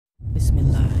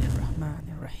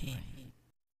Bismillahirrahmanirrahim.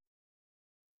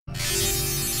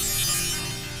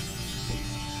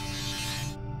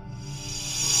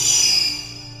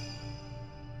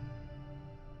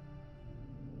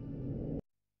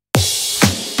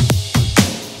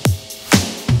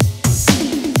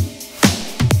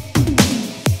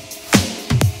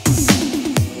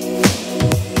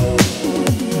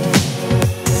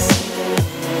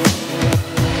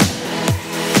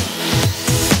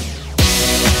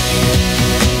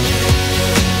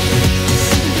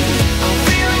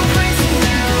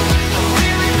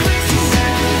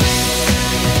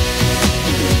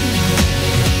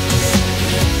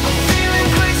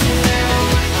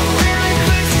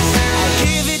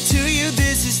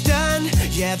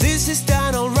 This is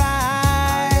done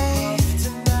alright.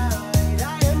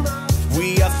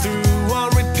 We are through on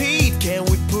repeat. Can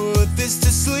we put this to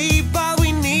sleep? All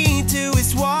we need to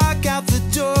is walk out the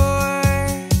door.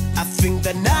 I think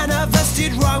that none of us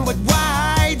did wrong, but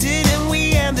why didn't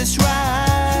we end this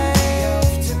right?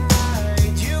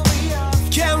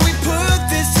 Can we put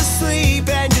this to sleep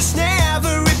and just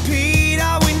never repeat?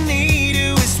 All we need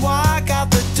to is walk out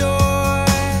the door.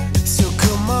 So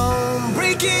come on,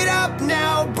 break it up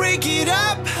now, break it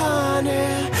up,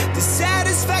 honey. The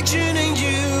satisfaction in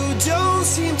you don't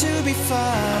seem to be fine.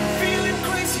 I'm feeling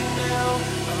crazy now,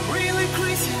 I'm really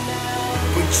crazy now.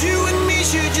 But you and me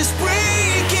should just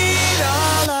break it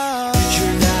all up.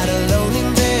 You're not alone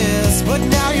in this, but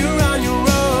now you're on your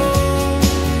own.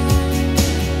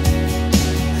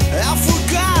 I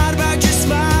forgot about your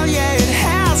smile, yeah, it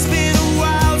has been a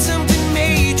while. Something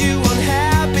made you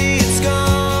unhappy, it's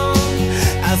gone.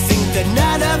 I think that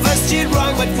none of us did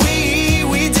wrong, but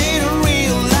we didn't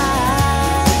realize.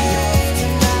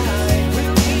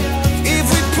 If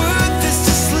we put this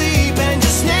to sleep and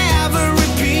just never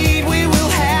repeat, we will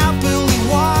happily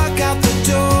walk out the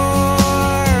door.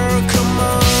 Come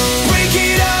on, break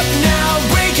it up now,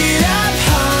 break it up,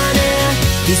 honey.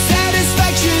 The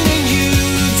satisfaction in you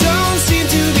don't seem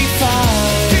to be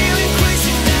fine. Feeling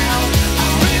crazy now,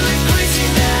 I'm really crazy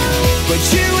now. But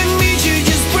you and me should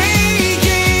just break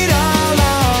it all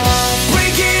off.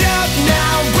 Break it up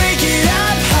now, break it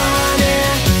up, honey.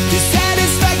 The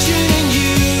satisfaction in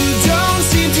you don't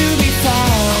seem to be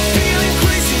fine. I'm feeling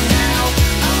crazy now,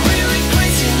 I'm really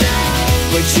crazy now.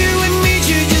 But you and me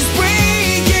should just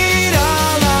break it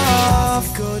all off.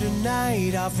 Go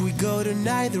tonight, off we go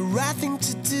tonight. The right thing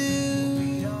to do.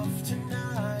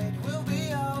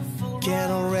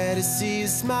 Can already see you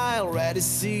smile, ready to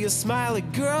see you smile, a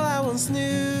girl I once knew.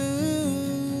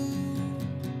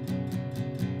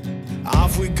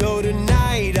 Off we go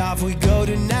tonight, off we go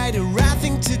tonight, the right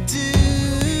thing to do.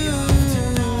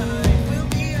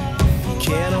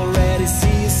 Can already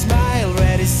see you smile,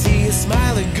 ready to see you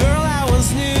smile, a girl I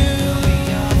once knew.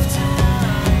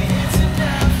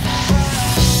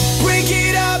 Break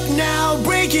it up now,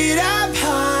 break it up,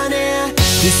 honey.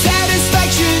 The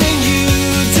satisfaction in you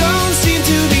don't seem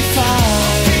to be fine.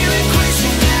 I'm feeling crazy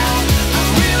now, I'm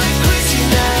really crazy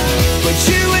now. But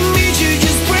you and me should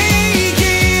just break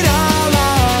it all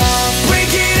off.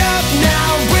 Break it up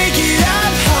now, break it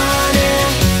up, honey.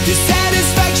 The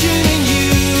satisfaction in you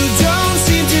don't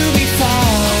seem to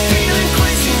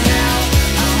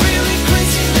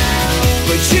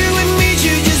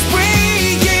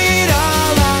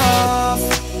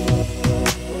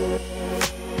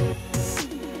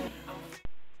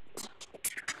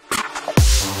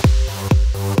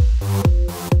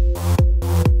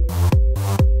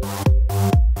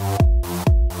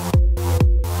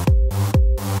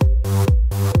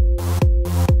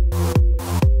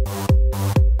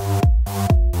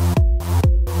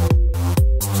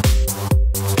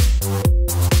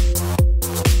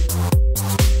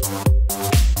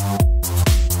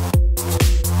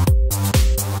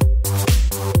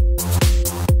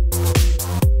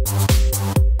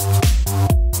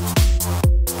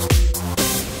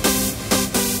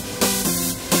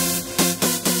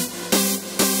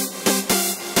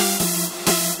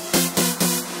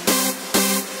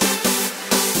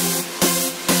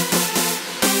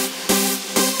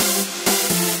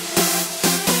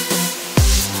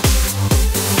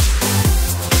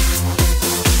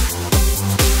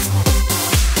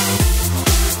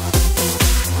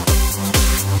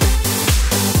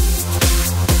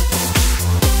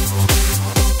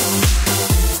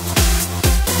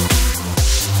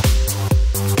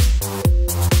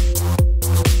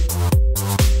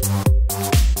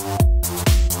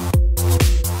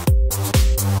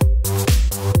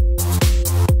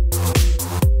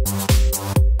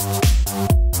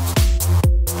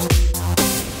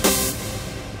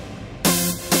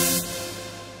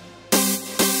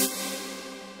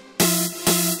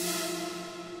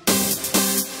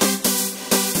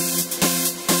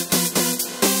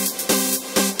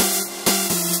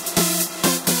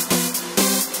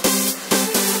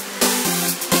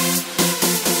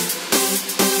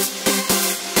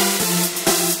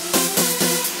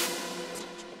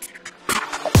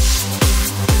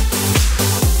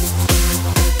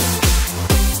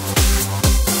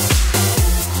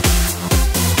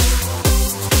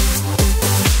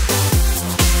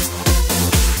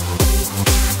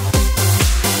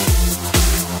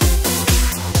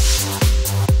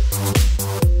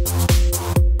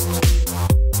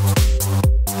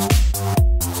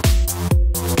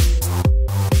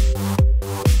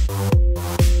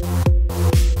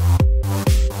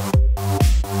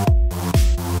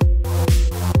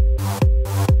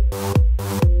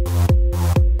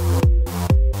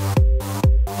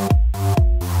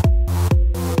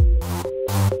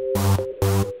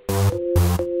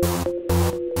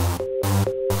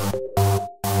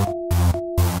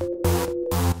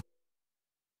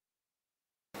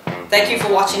Thank you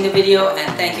for watching the video,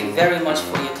 and thank you very much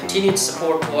for your continued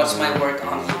support towards my work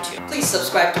on YouTube. Please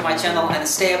subscribe to my channel and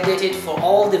stay updated for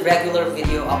all the regular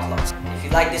video uploads. If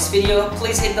you like this video,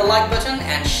 please hit the like button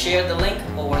and share the link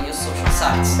over your social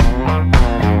sites.